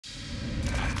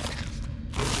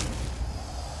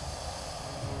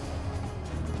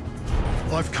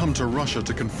I've come to Russia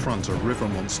to confront a river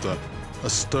monster, a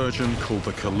sturgeon called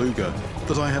the kaluga,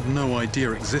 that I had no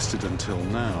idea existed until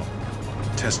now.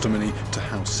 Testimony to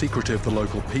how secretive the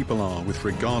local people are with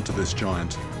regard to this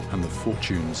giant and the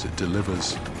fortunes it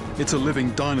delivers. It's a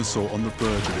living dinosaur on the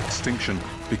verge of extinction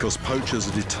because poachers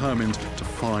are determined to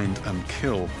find and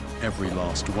kill every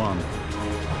last one.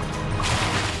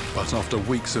 But after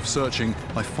weeks of searching,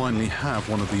 I finally have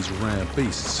one of these rare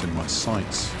beasts in my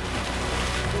sights.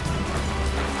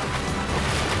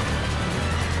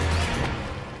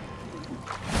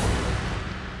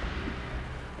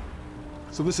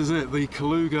 So this is it, the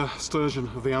kaluga sturgeon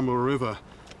of the Amur River.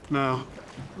 Now,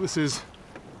 this is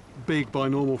big by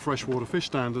normal freshwater fish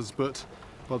standards, but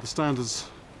by the standards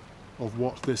of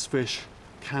what this fish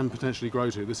can potentially grow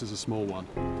to, this is a small one.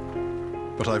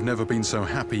 But I've never been so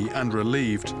happy and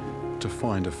relieved to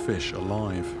find a fish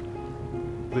alive.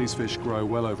 These fish grow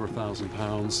well over 1,000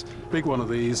 pounds. Big one of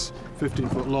these, 15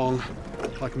 foot long.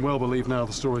 I can well believe now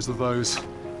the stories of those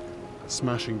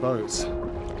smashing boats.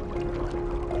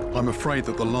 I'm afraid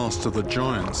that the last of the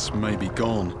giants may be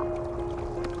gone.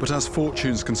 But as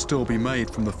fortunes can still be made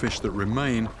from the fish that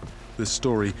remain, this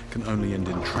story can only end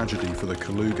in tragedy for the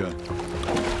kaluga,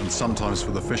 and sometimes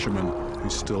for the fishermen who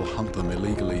still hunt them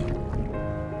illegally.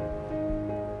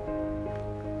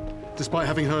 Despite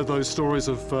having heard those stories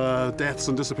of deaths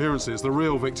and disappearances, the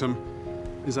real victim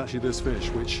is actually this fish,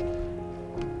 which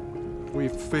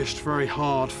we've fished very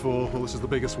hard for. Well, this is the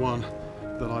biggest one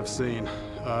that I've seen.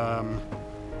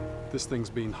 This thing's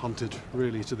been hunted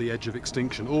really to the edge of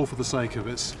extinction, all for the sake of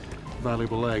its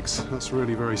valuable eggs. That's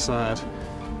really very sad,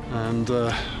 and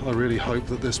I really hope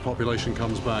that this population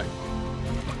comes back.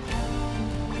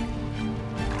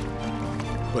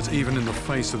 But even in the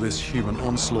face of this human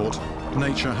onslaught,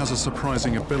 nature has a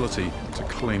surprising ability to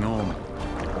cling on.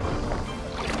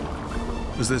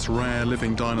 As this rare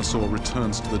living dinosaur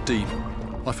returns to the deep,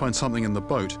 I find something in the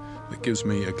boat that gives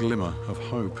me a glimmer of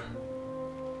hope.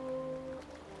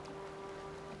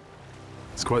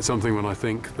 It's quite something when I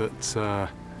think that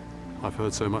I've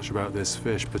heard so much about this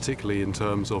fish, particularly in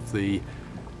terms of the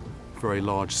very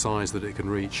large size that it can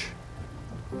reach.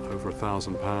 Over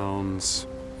 1,000 pounds,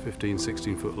 15,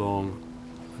 16 foot long.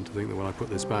 And to think that when I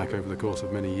put this back over the course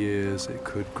of many years, it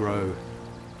could grow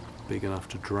big enough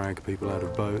to drag people out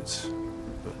of boats.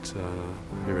 But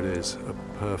here it is, a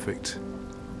perfect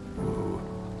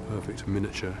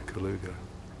miniature kaluga.